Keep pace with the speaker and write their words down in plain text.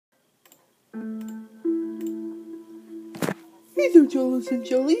Hey there, Jellies and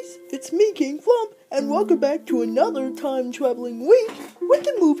Jellies. It's me, King Flump, and welcome back to another time-traveling week with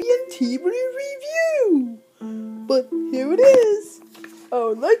the movie and TV review. But here it is,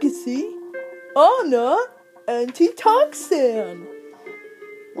 our legacy, Anna Antitoxin.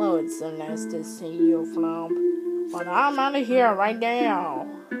 Well, it's so nice to see you, Flump, but I'm out of here right now.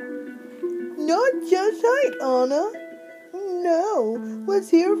 Not just right, Anna. No, let's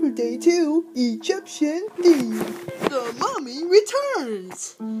hear for day 2, Egyptian theme. The Mummy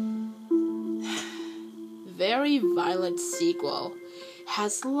returns. Very violent sequel.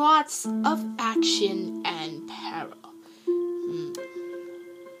 Has lots of action and peril.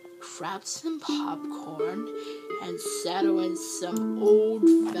 Grab some popcorn and settle in some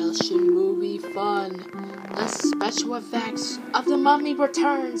old-fashioned movie fun. The special effects of The Mummy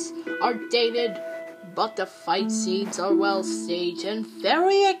Returns are dated, but the fight scenes are well staged and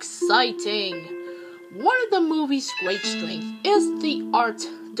very exciting. One of the movie's great strengths is the art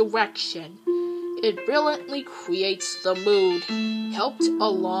direction. It brilliantly creates the mood, helped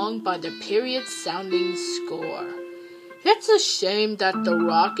along by the period-sounding score. It's a shame that The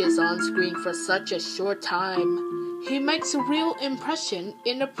Rock is on screen for such a short time. He makes a real impression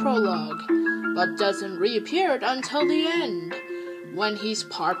in the prologue, but doesn't reappear until the end, when he's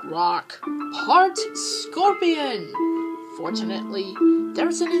part rock, part scorpion. Fortunately,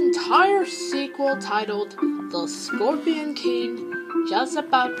 there's an entire sequel titled The Scorpion King, just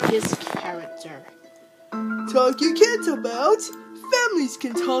about his character. Talk you kids about, families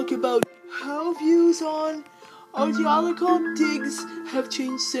can talk about how views on archaeological digs have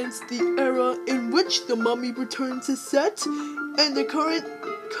changed since the era in which The Mummy Returns is set, and the current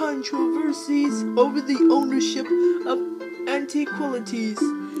controversies over the ownership of antiquities.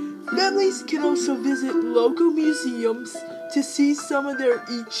 Families can also visit local museums to see some of their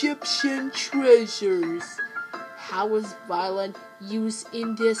Egyptian treasures. How was violence used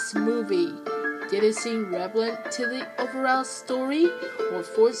in this movie? Did it seem relevant to the overall story, or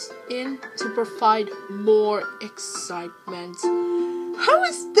forced in to provide more excitement? How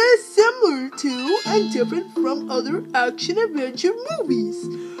is this similar to and different from other action-adventure movies?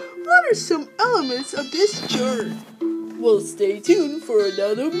 What are some elements of this genre? Well, stay tuned for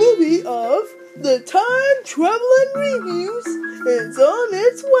another movie of the Time Traveling Reviews. It's on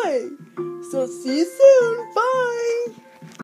its way. So see you soon. Bye.